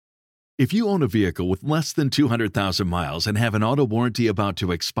If you own a vehicle with less than 200,000 miles and have an auto warranty about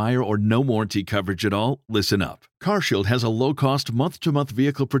to expire or no warranty coverage at all, listen up. CarShield has a low-cost month-to-month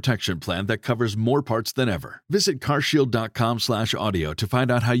vehicle protection plan that covers more parts than ever. Visit carshield.com/audio to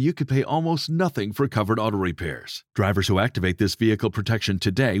find out how you could pay almost nothing for covered auto repairs. Drivers who activate this vehicle protection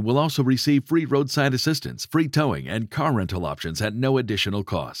today will also receive free roadside assistance, free towing, and car rental options at no additional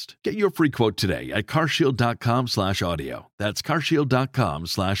cost. Get your free quote today at carshield.com/audio. That's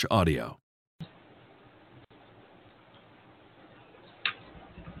carshield.com/audio.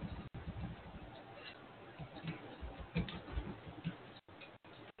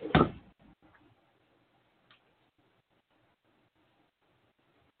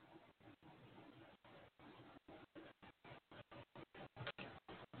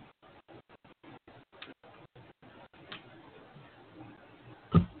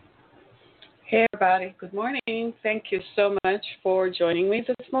 Hey everybody, good morning. Thank you so much for joining me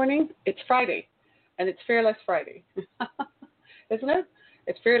this morning. It's Friday, and it's Fearless Friday, isn't it?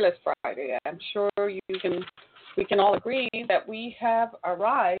 It's Fearless Friday. I'm sure we can all agree that we have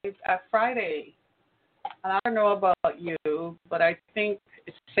arrived at Friday. And I don't know about you, but I think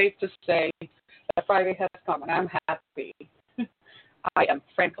it's safe to say that Friday has come, and I'm happy. I am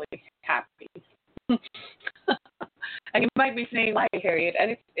frankly happy. And you might be saying, why, Harriet?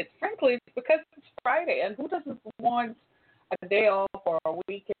 And it's frankly it's because it's Friday, and who doesn't want a day off or a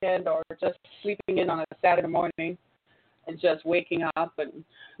weekend or just sleeping in on a Saturday morning and just waking up and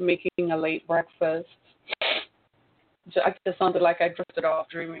making a late breakfast? I just sounded like I drifted off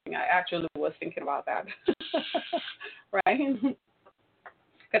dreaming. I actually was thinking about that, right?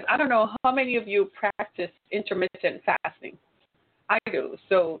 Because I don't know how many of you practice intermittent fasting. I do.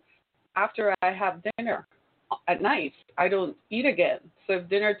 So after I have dinner at night, I don't eat again. So if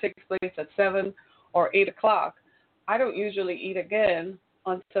dinner takes place at 7 or 8 o'clock, I don't usually eat again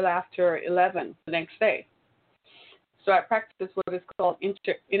until after 11 the next day. So I practice what is called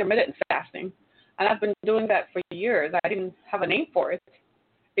intermittent fasting. And I've been doing that for years. I didn't have a name for it.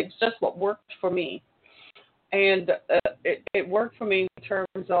 It's just what worked for me. And it worked for me in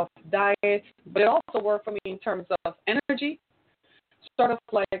terms of diet, but it also worked for me in terms of energy. Sort of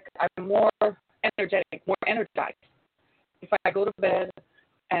like I'm more energetic, more energized. If I go to bed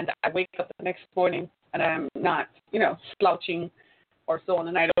and I wake up the next morning and I'm not, slouching or so on,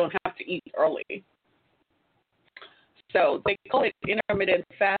 and I don't have to eat early. So they call it intermittent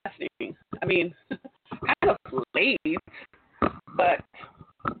fasting. I mean, kind of late, but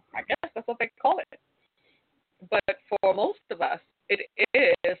I guess that's what they call it. But for most of us, it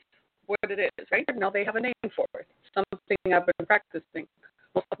is what it is, right? Now they have a name for it, something I've been practicing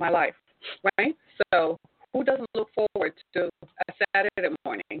most of my life, right? So who doesn't look forward to a Saturday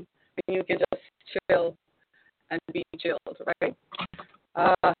morning and you can just chill and be chilled, right?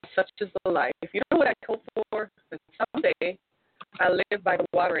 Such is the life. You know what I hope for? That someday I'll live by the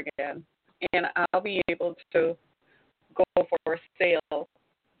water again, and I'll be able to go for a sail on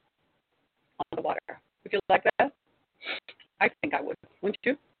the water. Would you like that? I think I would. Wouldn't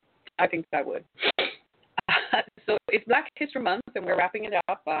you? I think I would. So it's Black History Month, and we're wrapping it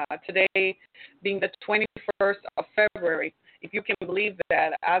up today being the 21st of February. If you can believe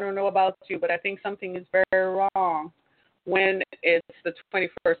that, I don't know about you, but I think something is very wrong when it's the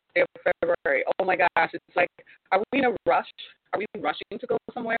 21st day of February. Oh, my gosh. It's like, are we in a rush? Are we rushing to go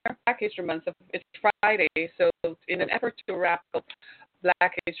somewhere? Black History Month, it's Friday, so in an effort to wrap up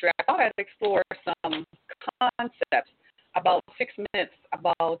Black History, I thought I'd explore some concepts about 6 minutes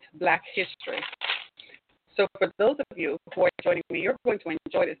about Black history. So for those of you who are joining me, you're going to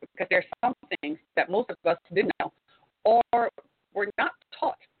enjoy this because there are some things that most of us didn't know or were not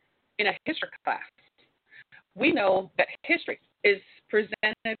taught in a history class. We know that history is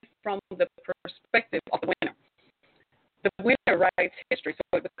presented from the perspective of the winner. The winner writes history,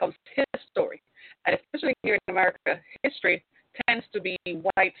 so it becomes his story. And especially here in America, history tends to be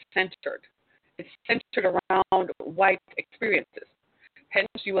white-centered. It's centered around white experiences. Hence,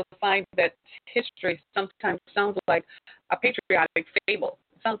 you will find that history sometimes sounds like a patriotic fable.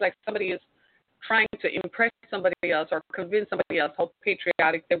 It sounds like somebody is trying to impress somebody else or convince somebody else how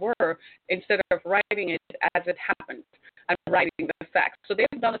patriotic they were instead of writing it as it happened and writing the facts. So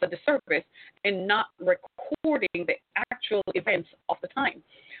they've done us a disservice in not recording the actual events of the time.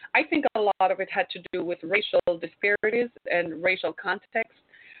 I think a lot of it had to do with racial disparities and racial context.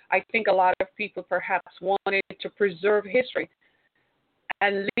 I think a lot of people perhaps wanted to preserve history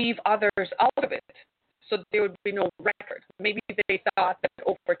and leave others out of it so there would be no record. Maybe they thought that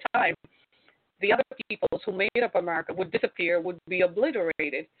over time, the other peoples who made up America would disappear, would be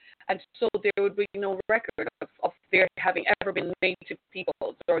obliterated, and so there would be no record of there having ever been native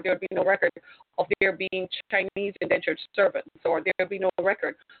peoples, or there would be no record of there being Chinese indentured servants, or there would be no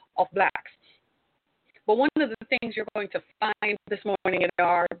record of blacks. But one of the things you're going to find this morning in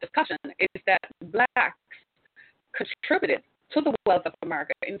our discussion is that blacks contributed to the wealth of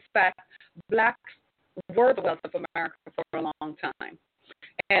America. In fact, blacks were the wealth of America for a long time.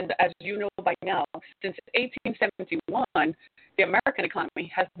 And as you know by now, since 1871, the American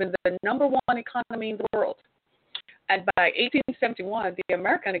economy has been the number one economy in the world. And by 1871, the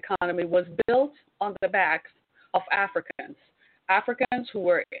American economy was built on the backs of Africans. Africans who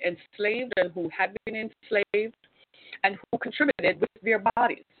were enslaved and who had been enslaved and who contributed with their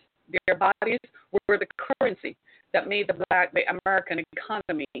bodies. Their bodies were the currency that made the American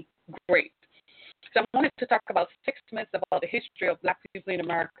economy great. So I wanted to talk about 6 myths about the history of black people in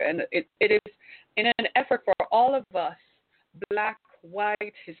America. And it is in an effort for all of us, black,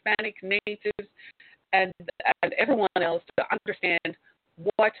 white, Hispanic, natives, and everyone else to understand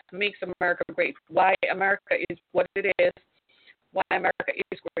what makes America great, why America is what it is, why America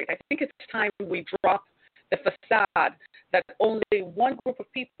is great. I think it's time we drop the facade that only one group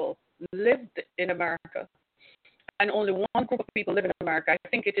of people lived in America and only one group of people live in America. I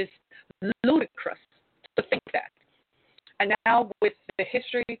think it is ludicrous to think that. And now with the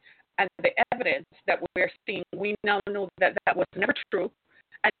history and the evidence that we're seeing, we now know that that was never true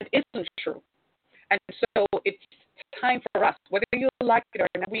and it isn't true. And so it's time for us, whether you like it or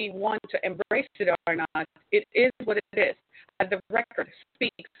not, we want to embrace it or not, it is what it is. And the record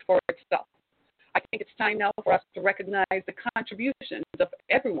speaks for itself. I think it's time now for us to recognize the contributions of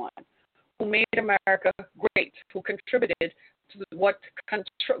everyone who made America great, who contributed to what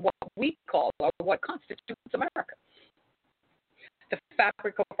we call or what constitutes America. The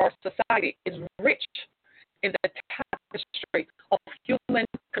fabric of our society is rich in the tapestry of human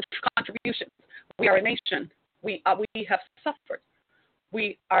contributions. We are a nation. We have suffered.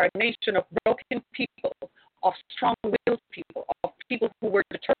 We are a nation of broken people, of strong-willed people, of people who were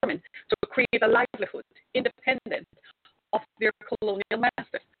determined to create a livelihood independent of their colonial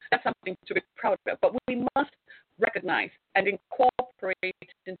masters. That's something to be proud of. But we must recognize and incorporate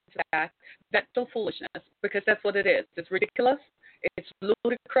into that total foolishness, because that's what it is. It's ridiculous, it's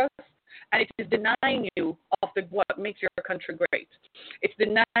ludicrous, and it is denying you of what makes your country great. It's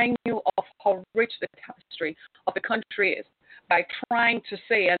denying you of how rich the tapestry of the country is by trying to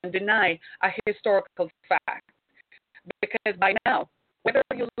say and deny a historical fact. Because by now, whether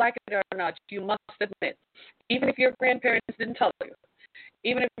you like it or not, you must admit, even if your grandparents didn't tell you,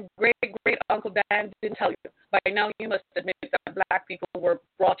 even if great-great-uncle Dan didn't tell you, by now you must admit that black people were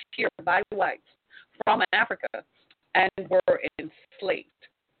brought here by whites from Africa and were enslaved.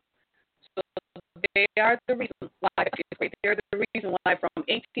 So they are the reason why it is great. They are the reason why from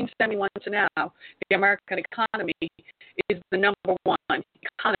 1871 to now, the American economy is the number one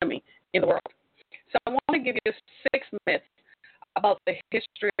economy in the world. So I want to give you 6 myths about the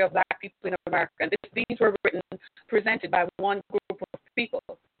history of black people in America. And these were presented by one group of people.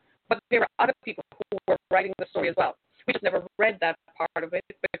 But there are other people who were writing the story as well. We just never read that part of it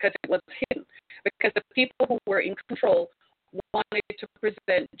because it was hidden. Because the people who were in control wanted to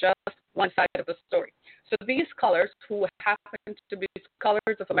present just one side of the story. So these scholars, who happen to be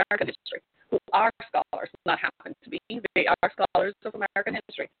scholars of American history, who are scholars, not happen to be, they are scholars of American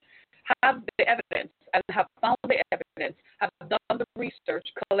history, have the evidence and have found the evidence, have done the research,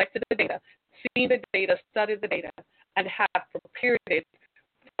 collected the data, seen the data, studied the data, and have prepared it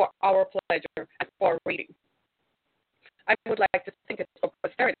for our pleasure and for our reading. I would like to think it's for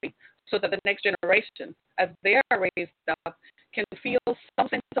posterity so that the next generation, as they are raised up, can feel some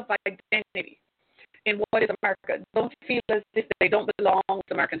sense of identity in what is America. Don't feel as if they don't belong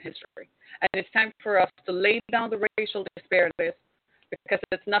to American history. And it's time for us to lay down the racial disparities, because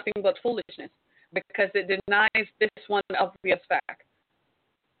it's nothing but foolishness, because it denies this one obvious fact,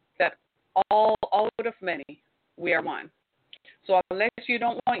 that all out of many, we are one. So unless you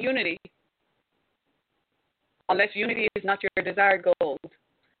don't want unity, unless unity is not your desired goal,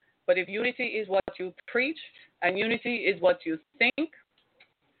 but if unity is what you preach and unity is what you think,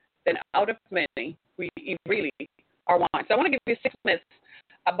 then out of many, we really are one. So I want to give you 6 myths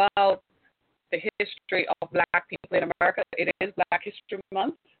about the history of black people in America. It is Black History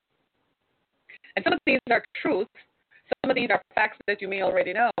Month. And some of these are truths. Some of these are facts that you may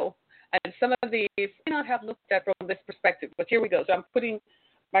already know. And some of these may not have looked at from this perspective. But here we go. So I'm putting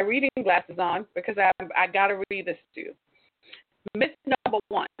my reading glasses on because I got to read this to you. Myth number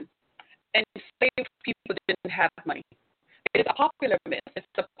 1. Enslaved people didn't have money. It's a popular myth. It's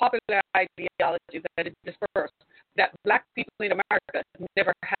a popular ideology that is dispersed, that black people in America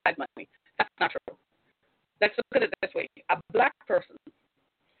never had money. That's not true. Let's look at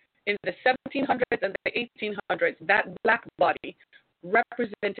In the 1700s and the 1800s, that black body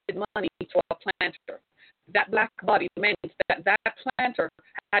represented money to a planter. That black body meant that that planter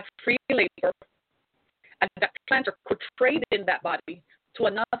had free labor, and that planter could trade in that body to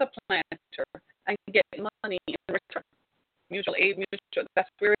another planter and get money in return. Mutual aid, mutual, that's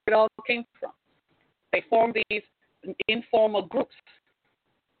where it all came from. They formed these informal groups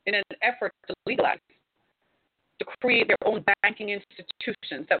in an effort to legalize, to create their own banking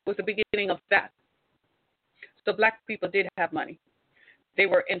institutions. That was the beginning of that. So black people did have money. They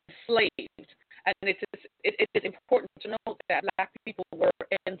were enslaved. And it is important to note that black people were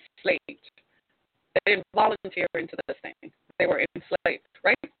enslaved. They didn't volunteer into this thing. They were enslaved,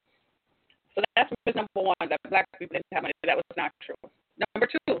 right? So that's number one, that black people didn't have money. That was not true. Number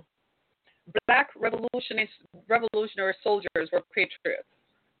two, black revolutionary soldiers were patriots.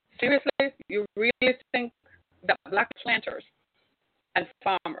 Seriously, you really think that black planters and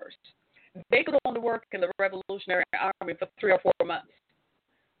farmers, they could only work in the Revolutionary Army for 3 or 4 months?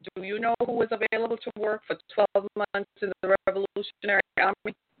 Do you know who was available to work for 12 months in the Revolutionary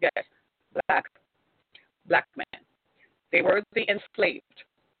Army? Yes, black men. They were the enslaved.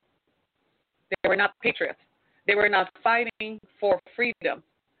 They were not patriots. They were not fighting for freedom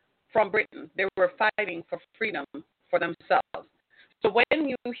from Britain. They were fighting for freedom for themselves. So when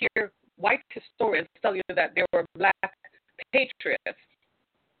you hear white historians tell you that there were black patriots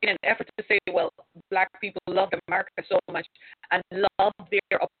in an effort to say, well, black people loved America so much and loved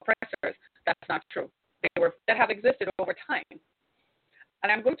their oppressors, that's not true. That have existed over time.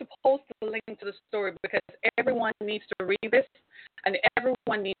 And I'm going to post the link to the story because everyone needs to read this and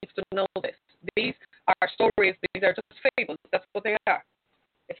everyone needs to know this. These are stories. These are just fables. That's what they are.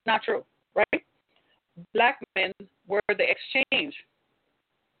 It's not true, right? Black men were the exchange.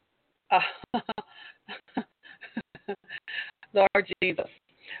 Lord Jesus.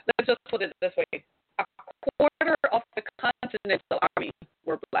 Let's just put it this way. A quarter of the Continental Army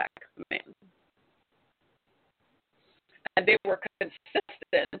were black men. And they were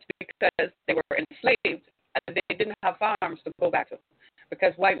consistent because they were enslaved and they didn't have farms to go back to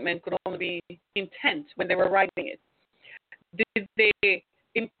because white men could only be intent when they were writing it. Did they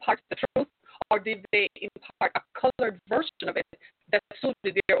impart the truth or did they impart a colored version of it that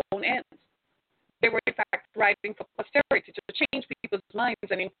suited their own ends? They were, in fact, writing for posterity to change people's minds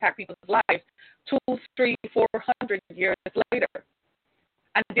and impact people's lives 200, 300, 400 years later.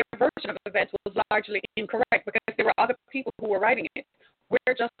 And their version of events was largely incorrect because there were other people who were writing it.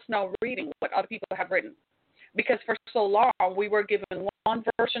 We're just now reading what other people have written. Because for so long, we were given one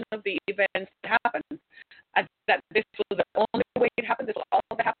version of the events that happened, and that this was the only way it happened, this was all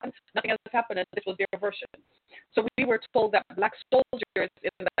that happened, nothing else happened, and this was their version. So we were told that black soldiers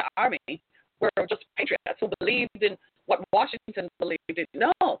in the army were just patriots who believed in what Washington believed in.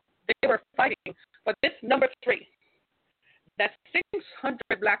 No, they were fighting. But this number 3, that 600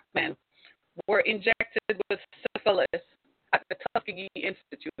 black men were injected with syphilis at the Tuskegee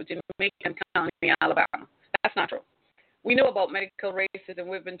Institute in Macon County, Alabama. That's not true. We know about medical racism.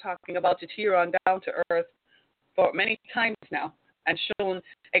 We've been talking about it here on Down to Earth for many times now and shown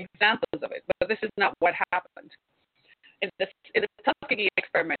examples of it. But this is not what happened. In the Tuskegee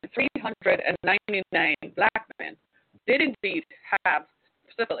experiment, 399 black men did indeed have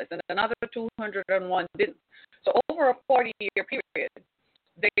syphilis, and another 201 didn't. So over a 40-year period,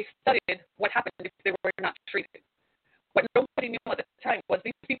 they studied what happened if they were not treated. What nobody knew at the time was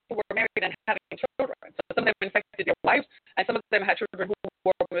these people were married and having children. So some of them infected their wives, and some of them had children who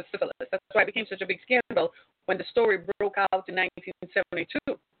were with syphilis. That's why it became such a big scandal when the story broke out in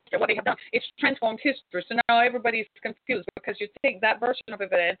 1972. And what they have done, it's transformed history. So now everybody's confused because you take that version of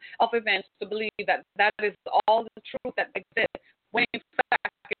events to believe that that is all the truth that exists, when in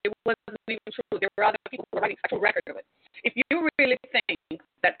fact it wasn't even true. There were other people who were writing actual record of it. If you really think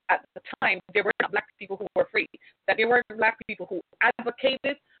that at the time there were not black people who were free, that there were black people who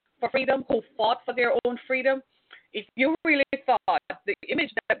advocated for freedom, who fought for their own freedom, if you really thought the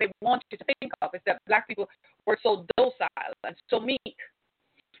image that they want you to think of is that black people were so docile and so meek,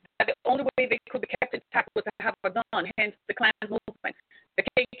 that the only way they could be kept intact was to have a gun, hence the Klan movement, the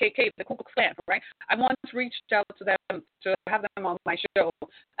KKK, the Ku Klux Klan, right? I once reached out to them to have them on my show,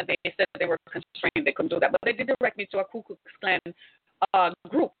 and they said they were constrained, they couldn't do that. But they did direct me to a Ku Klux Klan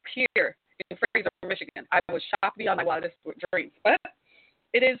group here in Fraser, Michigan. I was shocked beyond my wildest dreams. But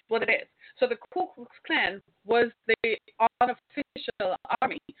it is what it is. So the Ku Klux Klan was the unofficial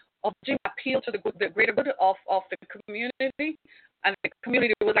army of Jim, appealed to the greater good of the community. And the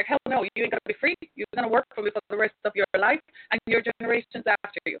community was like, hell no, you ain't going to be free. You're going to work for me for the rest of your life and your generations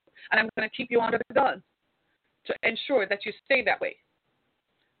after you. And I'm going to keep you under the gun to ensure that you stay that way.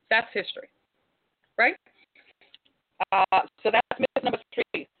 That's history, right? So that's myth number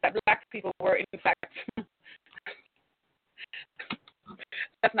 3, that black people were in fact.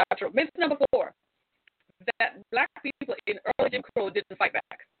 That's not true. Myth number 4, that black people in early Jim Crow didn't fight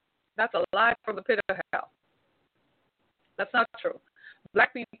back. That's a lie from the pit of hell. That's not true.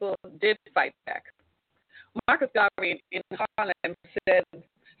 Black people did fight back. Marcus Garvey in Harlem said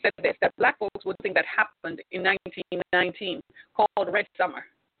this, that black folks would think that happened in 1919, called Red Summer.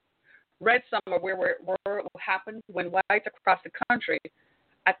 Red Summer, where happened when whites across the country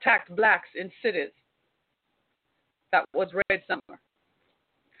attacked blacks in cities. That was Red Summer.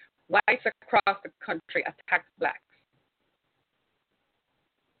 Whites across the country attacked blacks.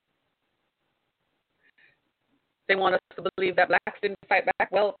 They want us to believe that blacks didn't fight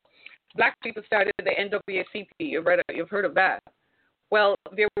back. Well, black people started the NAACP. You've heard of that. Well,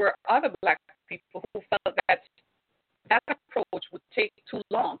 there were other black people who felt that that approach would take too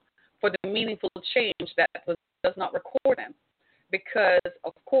long for the meaningful change that does not record them. Because,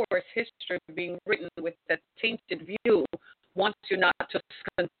 of course, history being written with that tainted view wants you not to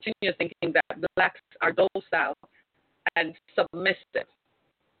continue thinking that blacks are docile and submissive.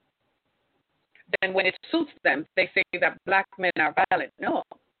 Then when it suits them, they say that black men are violent. No.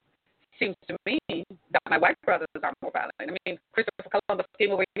 Seems to me that my white brothers are more violent. I mean, Christopher Columbus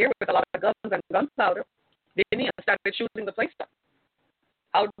came over here with a lot of guns and gunpowder, didn't he? And started shooting the place up.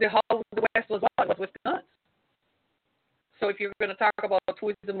 How the West was with guns. So if you're going to talk about who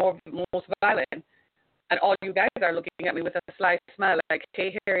is the most violent, and all you guys are looking at me with a sly smile like,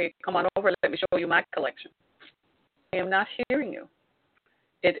 hey, Harry, come on over, let me show you my collection. I am not hearing you.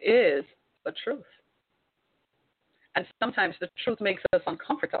 It is the truth. And sometimes the truth makes us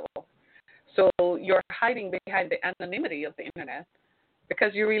uncomfortable. So you're hiding behind the anonymity of the internet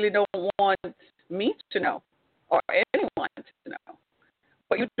because you really don't want me to know or anyone to know.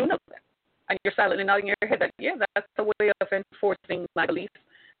 But you do know that. And you're silently nodding your head that, yeah, that's the way of enforcing my beliefs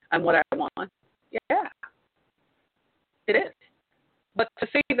and what I want. Yeah, it is. But to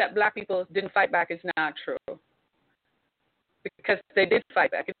say that black people didn't fight back is not true. Because they did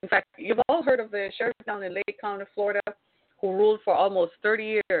fight back. In fact, you've all heard of the sheriff down in Lake County, Florida, who ruled for almost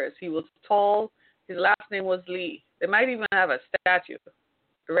 30 years. He was tall. His last name was Lee. They might even have a statue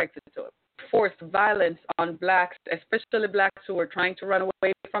erected to him. Forced violence on blacks, especially blacks who were trying to run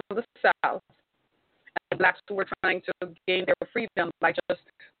away from the South, and blacks who were trying to gain their freedom by just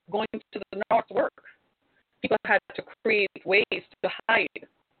going to the North to work. People had to create ways to hide,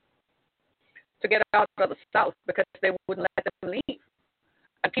 to get out of the South because they wouldn't let them leave.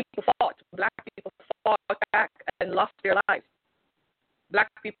 And people fought. Black people fought back and lost their lives. Black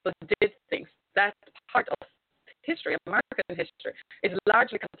people did things. That part of history, American history, is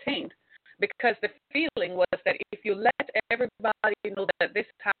largely contained because the feeling was that if you let everybody know that this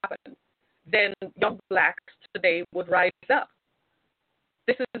happened, then young blacks today would rise up.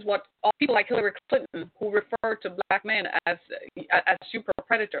 This is what all people like Hillary Clinton, who refer to black men as super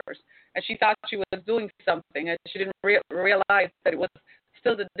predators, and she thought she was doing something, and she didn't realize that it was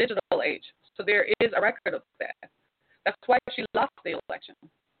still the digital age. So there is a record of that. That's why she lost the election.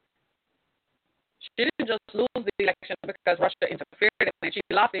 She didn't just lose the election because Russia interfered in it. She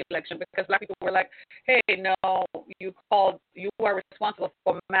lost the election because black people were like, hey, no, you are responsible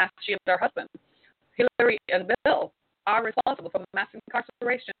for mass. She and her husband, Hillary and Bill, are responsible for mass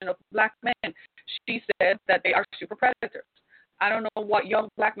incarceration of black men. She said that they are super predators. I don't know what young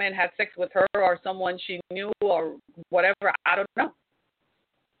black man had sex with her or someone she knew or whatever. I don't know.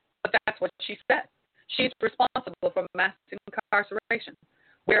 But that's what she said. She's responsible for mass incarceration,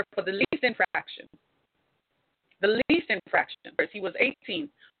 where for the least infraction, whereas he was 18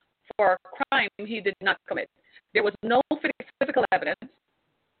 for a crime he did not commit. There was no physical evidence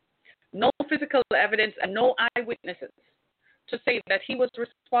and no eyewitnesses to say that he was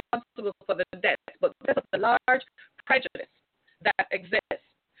responsible for the death, but because of the large prejudice that exists,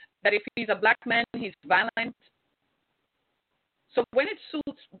 that if he's a black man, he's violent. So when it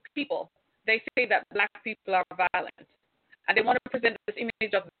suits people, they say that black people are violent. And they want to present this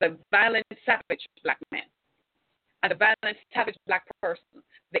image of the violent, savage black man and the violent, savage black person,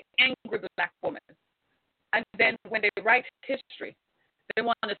 the angry black woman. And then when they write history, they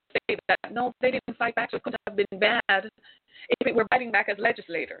want to say that, no, they didn't fight back, so it couldn't have been bad if it were fighting back as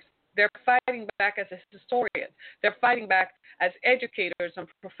legislators. They're fighting back as historians. They're fighting back as educators and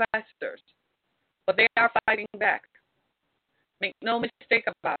professors. But they are fighting back. Make no mistake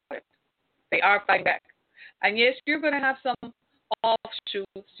about it. They are fighting back. And yes, you're going to have some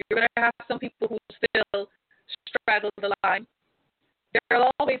offshoots. You're going to have some people who still straddle the line.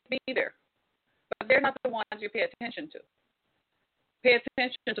 They'll always be there. But they're not the ones you pay attention to. pay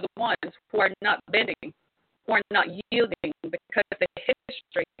attention to the ones who are not bending, who are not yielding, because the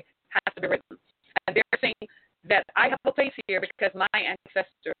history has to be written. And they're saying that I have a place here because my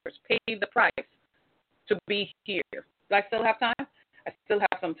ancestors paid the price to be here. Do I still have time? I still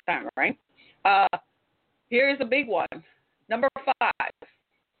have some time, right? Here is a big one. Number 5. I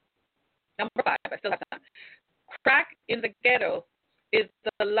still have time. Crack in the ghetto is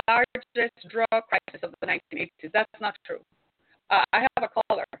the largest drug crisis of the 1980s. That's not true. I have a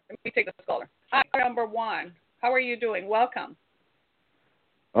caller. Let me take this caller. Hi, number 1. How are you doing? Welcome.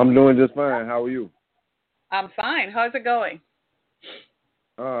 I'm doing just fine. How are you? I'm fine. How's it going?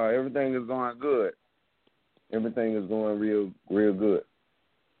 Everything is going good. Everything is going real good.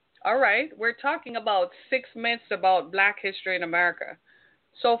 All right. We're talking about 6 myths about Black history in America.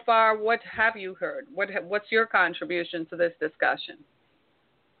 So far, what have you heard? What's your contribution to this discussion?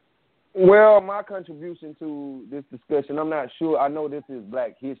 Well, my contribution to this discussion, I'm not sure. I know this is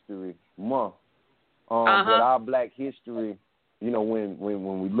Black History Month, but our Black history, you know, when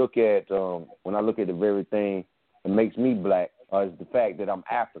we look at when I look at the very thing that makes me Black is the fact that I'm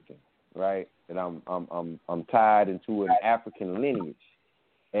African, right? That I'm tied into an African lineage,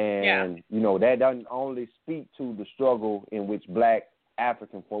 and you know that doesn't only speak to the struggle in which Black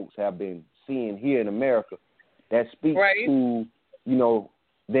African folks have been seeing here in America. That speaks to, you know,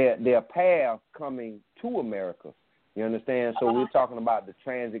 their path coming to America. You understand? So we're talking about the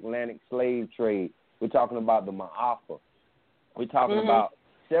transatlantic slave trade. We're talking about the Ma'afa. We're talking about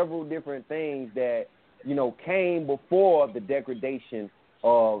several different things that, you know, came before the degradation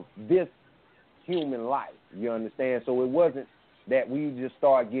of this human life. You understand? So it wasn't that we just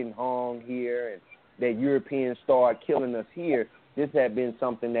started getting hung here and that Europeans started killing us here. This had been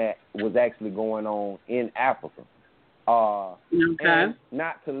something that was actually going on in Africa. And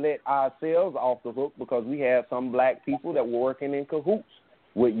not to let ourselves off the hook, because we had some Black people that were working in cahoots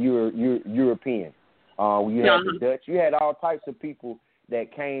with Europeans. You had the Dutch. You had all types of people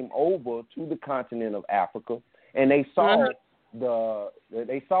that came over to the continent of Africa, and they saw the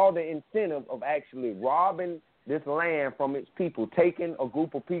incentive of actually robbing this land from its people, taking a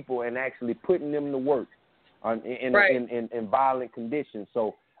group of people and actually putting them to work in violent conditions.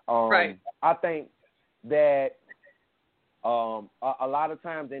 So I think that a lot of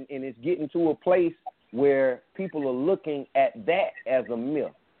times, and it's getting to a place where people are looking at that as a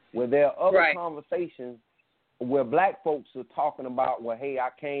myth, where there are other conversations where Black folks are talking about, well, hey, I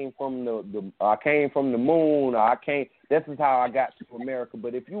came from the moon, or this is how I got to America.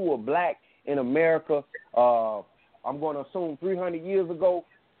 But if you were Black in America, I'm going to assume 300 years ago,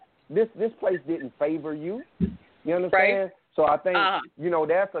 this place didn't favor you. You understand? So I think, you know,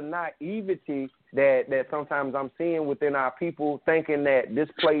 that's a naivety that sometimes I'm seeing within our people, thinking that this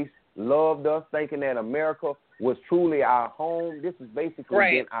place loved us, thinking that America was truly our home. This is basically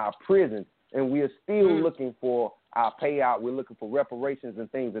been our prison, and we are still looking for our payout. We're looking for reparations and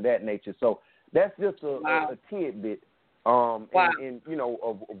things of that nature. So that's just a tidbit, and you know,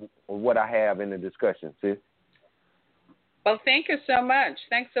 of what I have in the discussion, sis. Well, thank you so much.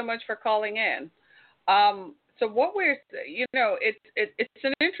 Thanks so much for calling in. So what we're, you know, it's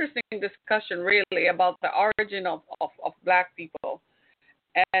an interesting discussion really about the origin of Black people.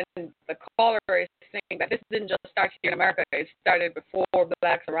 And the caller is saying that this didn't just start here in America. It started before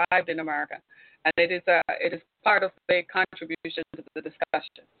Blacks arrived in America. And it is part of the contribution to the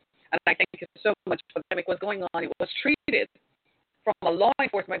discussion. And I thank you so much for that. It was going on. It was treated from a law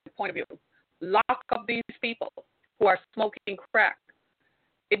enforcement point of view. Lock up these people who are smoking crack.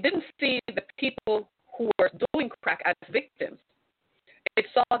 It didn't see the people who were doing crack as victims. It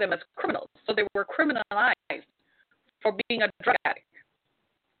saw them as criminals. So they were criminalized for being a drug addict.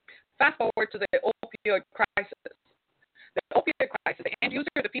 Fast forward to the opioid crisis. The opioid crisis, the end user,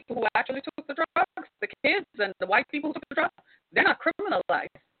 the people who actually took the drugs, the kids and the white people who took the drugs, they're not criminalized.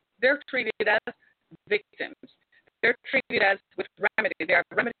 They're treated as victims. They're treated as with remedies. There are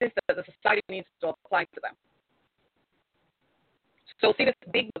remedies that the society needs to apply to them. So see this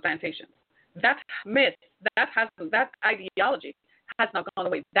big plantation. That myth, that ideology has not gone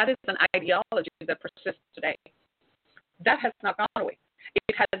away. That is an ideology that persists today. That has not gone away.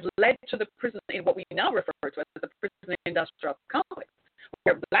 It has led to the prison, in what we now refer to as the prison industrial complex,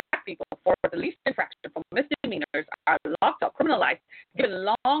 where Black people, for the least infraction, for misdemeanors, are locked up, criminalized, given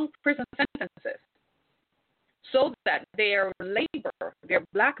long prison sentences, so that their labor, their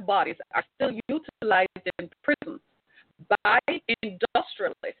Black bodies, are still utilized in prison by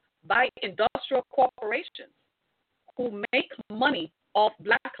industrialists, by industrial corporations who make money off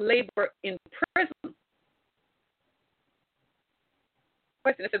Black labor in prison.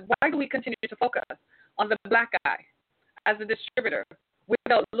 Question, I said, why do we continue to focus on the Black guy as a distributor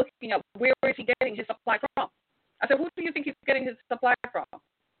looking at where is he getting his supply from. I said, who do you think he's getting his supply from?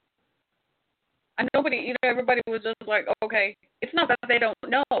 And nobody, everybody was just like, okay. It's not that they don't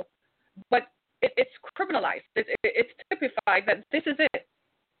know, but it's criminalized. It's typified that this is it,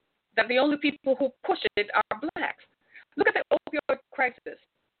 that the only people who push it are blacks. Look at the opioid crisis.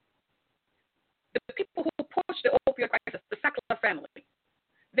 The people who pushed the opioid crisis, the Sackler family,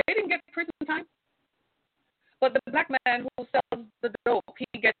 they didn't get prison time. But the black man who sells the dope,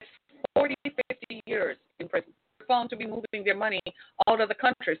 he gets 40, 50 years in prison. They're found to be moving their money out of the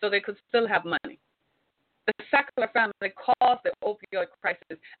country so they could still have money. The Sackler family caused the opioid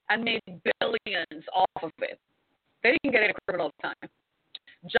crisis and made billions off of it. They didn't get any criminal time.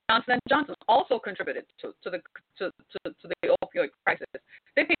 Johnson & Johnson also contributed to the opioid crisis.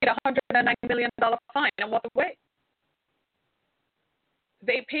 They paid a $109 million fine and walked away.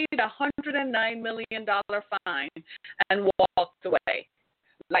 They paid a $109 million fine and walked away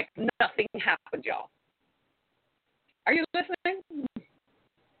like nothing happened, y'all. Are you listening?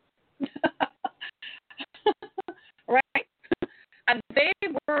 Right? And they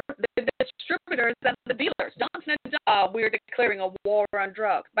were the distributors and the dealers. Johnson & Johnson, we're declaring a war on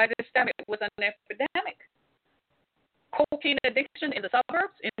drugs. By this time, it was an epidemic. Cocaine addiction in the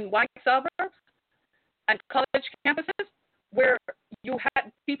suburbs, in white suburbs, and college campuses, where you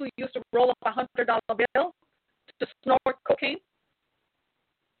had people used to roll up a $100 bill to snort cocaine.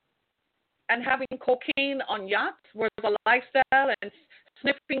 And having cocaine on yachts was a lifestyle, and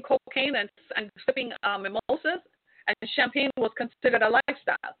sniffing cocaine and sipping mimosas and champagne was considered a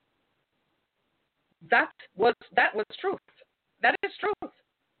lifestyle. That was truth. That is truth.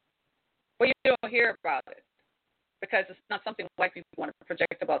 But you don't hear about it because it's not something white people want to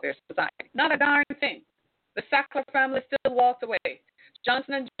project about their society. Not a darn thing. The Sackler family still walked away.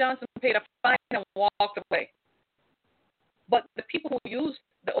 Johnson & Johnson paid a fine and walked away. But the people who used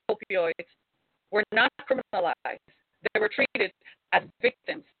the opioids were not criminalized. They were treated as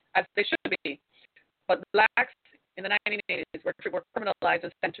victims, as they should be. But blacks in the 1980s were criminalized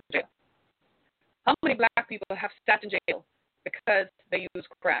and sent to jail. How many black people have sat in jail because they used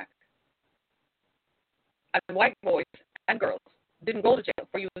crack? And white boys and girls didn't go to jail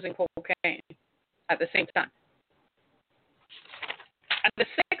for using cocaine at the same time. And the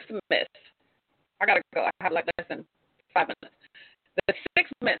sixth myth, I gotta go, I have like less than 5 minutes. The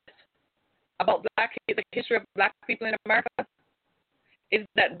sixth myth about the history of black people in America is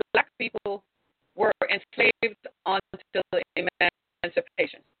that black people were enslaved until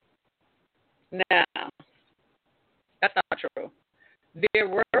emancipation. Now, that's not true. There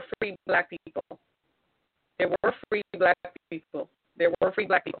were free black people. There were free black people. There were free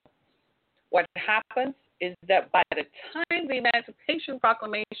black people. What happens is that by the time the Emancipation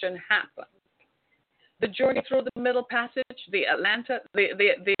Proclamation happened, the journey through the Middle Passage, the Atlantic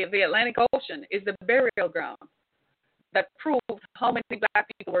Ocean, is the burial ground that proved how many black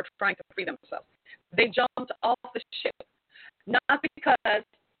people were trying to free themselves. They jumped off the ship, not because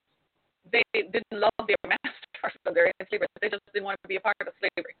they didn't love their masters or their enslavers. They just didn't want to be a part of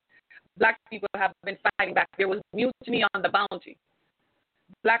slavery. Black people have been fighting back. There was mutiny on the Bounty.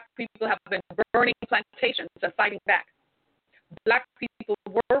 Black people have been burning plantations and fighting back. Black people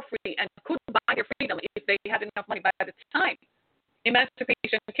were free and could buy their freedom if they had enough money. By the time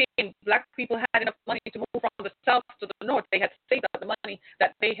emancipation came, black people had enough money to move from the south to the north. They had saved up the money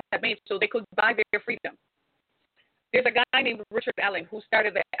that they had made so they could buy their freedom. There's a guy named Richard Allen who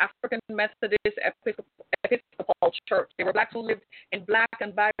started the African Methodist Episcopal Church. They were blacks who lived in black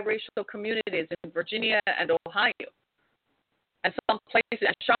and biracial communities in Virginia and Ohio and some places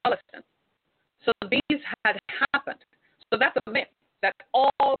in Charleston. So these had happened. So that's a myth that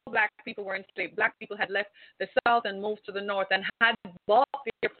all black people were enslaved. Black people had left the south and moved to the north and had bought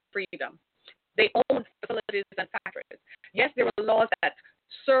their freedom. They owned facilities and factories. Yes, there were laws that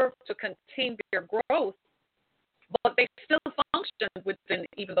served to contain their growth, but they still functioned within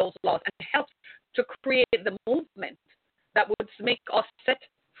even those laws and helped to create the movement that would make us set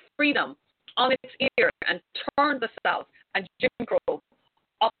freedom on its ear and turn the South and Jim Crow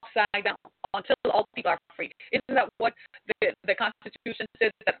upside down until all people are free. Isn't that what the Constitution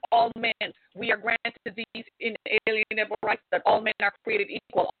says, that all men, we are granted these inalienable rights, that all men are created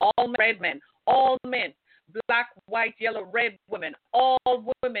equal, all red men, all men, black, white, yellow, red women, all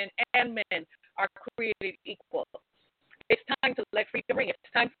women and men are created equal. It's time to let freedom ring.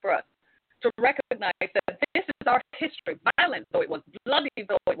 It's time for us to recognize that this is our history, violent though it was, bloody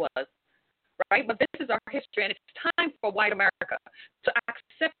though it was, right? But this is our history, and it's time for white America to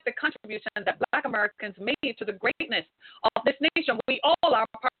accept the contribution that black Americans made to the greatness of this nation. We all are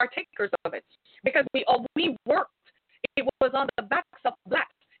partakers of it because we worked. It was on the backs of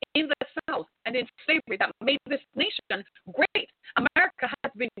blacks in and in slavery that made this nation great. America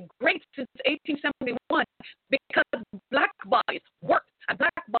has been great since 1871 because black bodies worked, and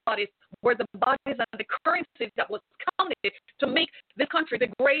black bodies were the bodies and the currencies that was counted to make this country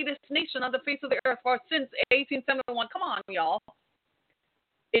the greatest nation on the face of the earth for since 1871. Come on, y'all.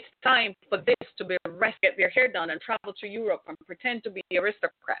 It's time for this to be arrested, get their hair done, and travel to Europe and pretend to be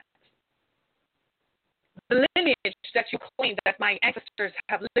aristocrats. The lineage that you claim that my ancestors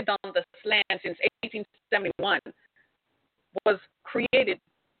have lived on this land since 1871 was created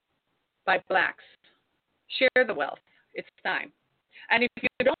by blacks. Share the wealth. It's time. And if you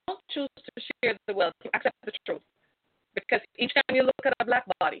don't choose to share the wealth, you accept the truth. Because each time you look at a black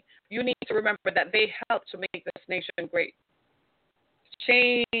body, you need to remember that they helped to make this nation great.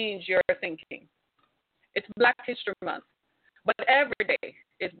 Change your thinking. It's Black History Month. But every day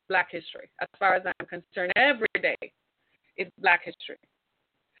is Black history. As far as I'm concerned, every day is Black history.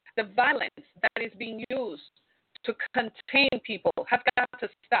 The violence that is being used to contain people has got to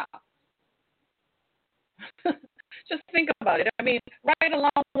stop. Just think about it. I mean, right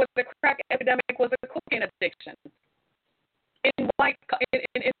along with the crack epidemic was the cocaine addiction in white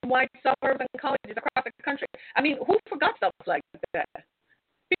suburbs and colleges across the country. I mean, who forgot stuff like that?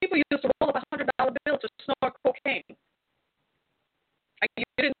 People used to roll up $100 bill to snort cocaine. You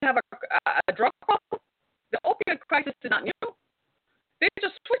didn't have a drug problem. The opioid crisis is not new. They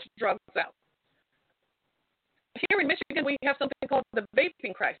just switched drugs out. Here in Michigan, we have something called the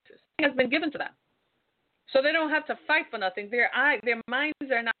vaping crisis. It has been given to them. So they don't have to fight for nothing. Their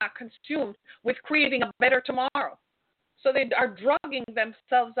minds are not consumed with creating a better tomorrow. So they are drugging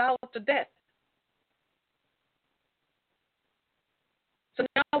themselves out to death. So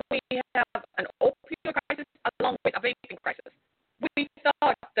now we have an opioid crisis along with a vaping crisis. We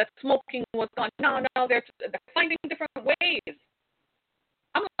thought that smoking was gone. No, they're finding different ways.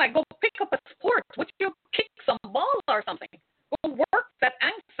 I'm like, go pick up a sport. Would you kick some ball or something? Go work that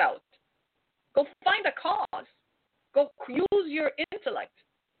angst out. Go find a cause. Go use your intellect.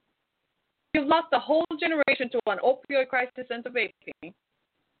 You've lost a whole generation to an opioid crisis and to vaping.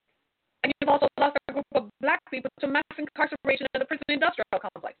 And you've also lost a group of black people to mass incarceration in the prison industrial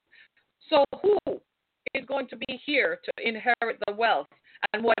complex. So who is going to be here to inherit the wealth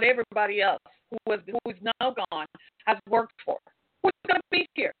and what everybody else who is now gone has worked for? Who's going to be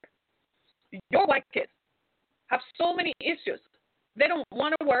here? Your white kids have so many issues. They don't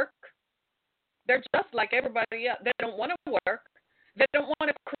want to work. They're just like everybody else. They don't want to work. They don't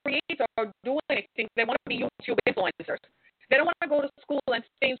want to create or do anything. They want to be YouTube influencers. They don't want to go to school and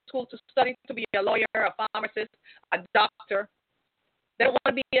stay in school to study to be a lawyer, a pharmacist, a doctor. They don't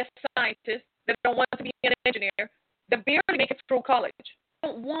want to be a scientist. They don't want to be an engineer. They barely make it through college. They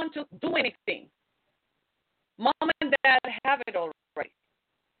don't want to do anything. Mom and dad have it already.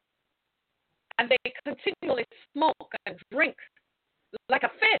 And they continually smoke and drink like a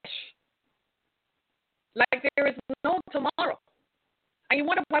fish. Like there is no tomorrow. And you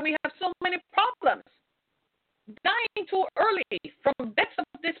wonder why we have so many problems. Dying too early from deaths of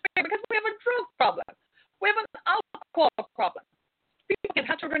despair because we have a drug problem. We have an alcohol problem. People can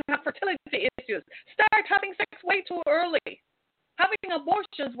have children and have fertility issues. Start having sex way too early. Having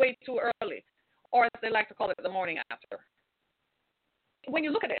abortions way too early. Or as they like to call it, the morning after. When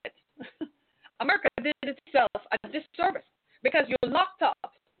you look at it, America did itself a disservice because you locked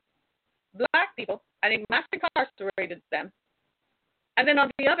up black people and it mass incarcerated them. And then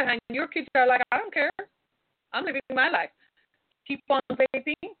on the other hand, your kids are like, I don't care. I'm living my life. Keep on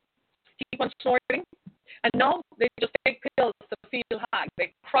vaping, keep on snorting. And now they just take pills to feel high.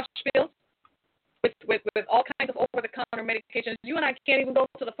 They crush pills with all kinds of over-the-counter medications. You and I can't even go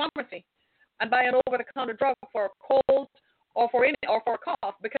to the pharmacy and buy an over-the-counter drug for a cold or for a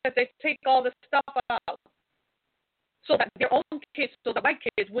cough because they take all the stuff out. So that their own kids, so the white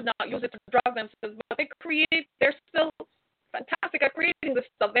kids would not use it to drug themselves. But they're still fantastic at creating this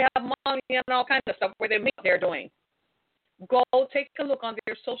stuff. They have money and all kinds of stuff where they make they're doing. Go take a look on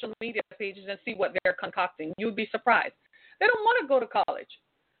their social media pages and see what they're concocting. You'd be surprised. They don't want to go to college.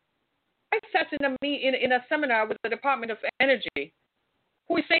 I sat in a seminar with the Department of Energy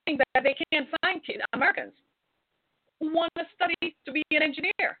who is saying that they can't find Americans who want to study to be an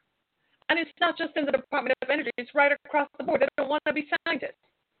engineer. And it's not just in the Department of Energy. It's right across the board. They don't want to be scientists.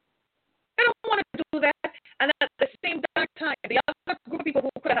 They don't want to do that. And at the same time, the other group of people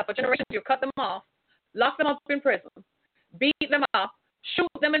who could have a generation, you cut them off, lock them up in prison, beat them up, shoot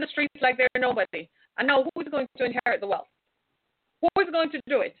them in the streets like they're nobody. And now who is going to inherit the wealth? Who is going to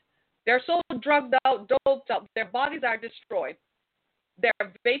do it? They're so drugged out, doped up, their bodies are destroyed.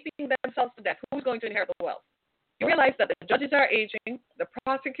 They're vaping themselves to death. Who's going to inherit the wealth? You realize that the judges are aging, the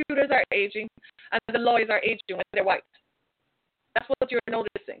prosecutors are aging, and the lawyers are aging when they're white. That's what you're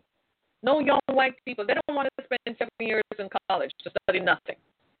noticing. No young white people, they don't want to spend 7 years in college to study nothing.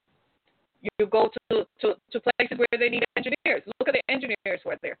 You go to places where they need engineers. Look at the engineers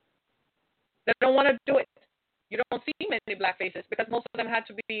who are there. They don't want to do it. You don't see many black faces because most of them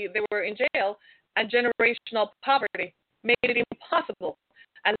they were in jail, and generational poverty made it impossible.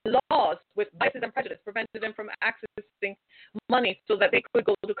 And laws with biases and prejudice prevented them from accessing money so that they could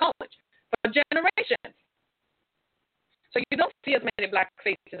go to college for generations. So you don't see as many black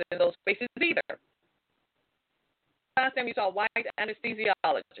faces in those spaces either. Last time you saw a white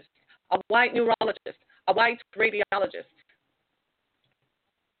anesthesiologist, a white neurologist, a white radiologist.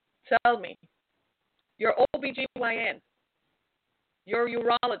 Tell me, your OBGYN, your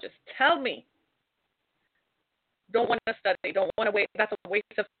urologist, tell me, don't want to study, don't want to wait, that's a waste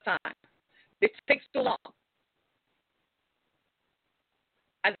of time. It takes too long.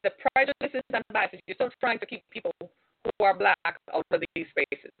 And the prejudices and biases, you're still trying to keep people who are black out of these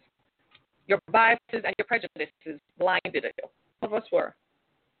spaces. Your biases and your prejudices blinded you. All of us were.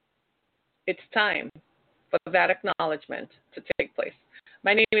 It's time for that acknowledgement to take place.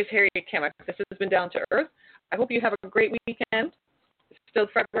 My name is Harriet Kemmick. This has been Down to Earth. I hope you have a great weekend. It's still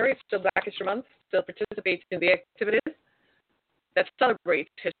February. It's still Black History Month. Still participate in the activities that celebrate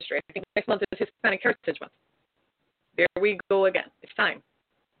history. I think next month is Hispanic Heritage Month. There we go again. It's time.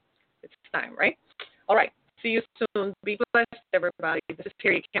 It's time, right? All right. See you soon. Be blessed, everybody. This is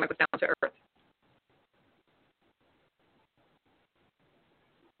Harriet Kemmick with Down to Earth.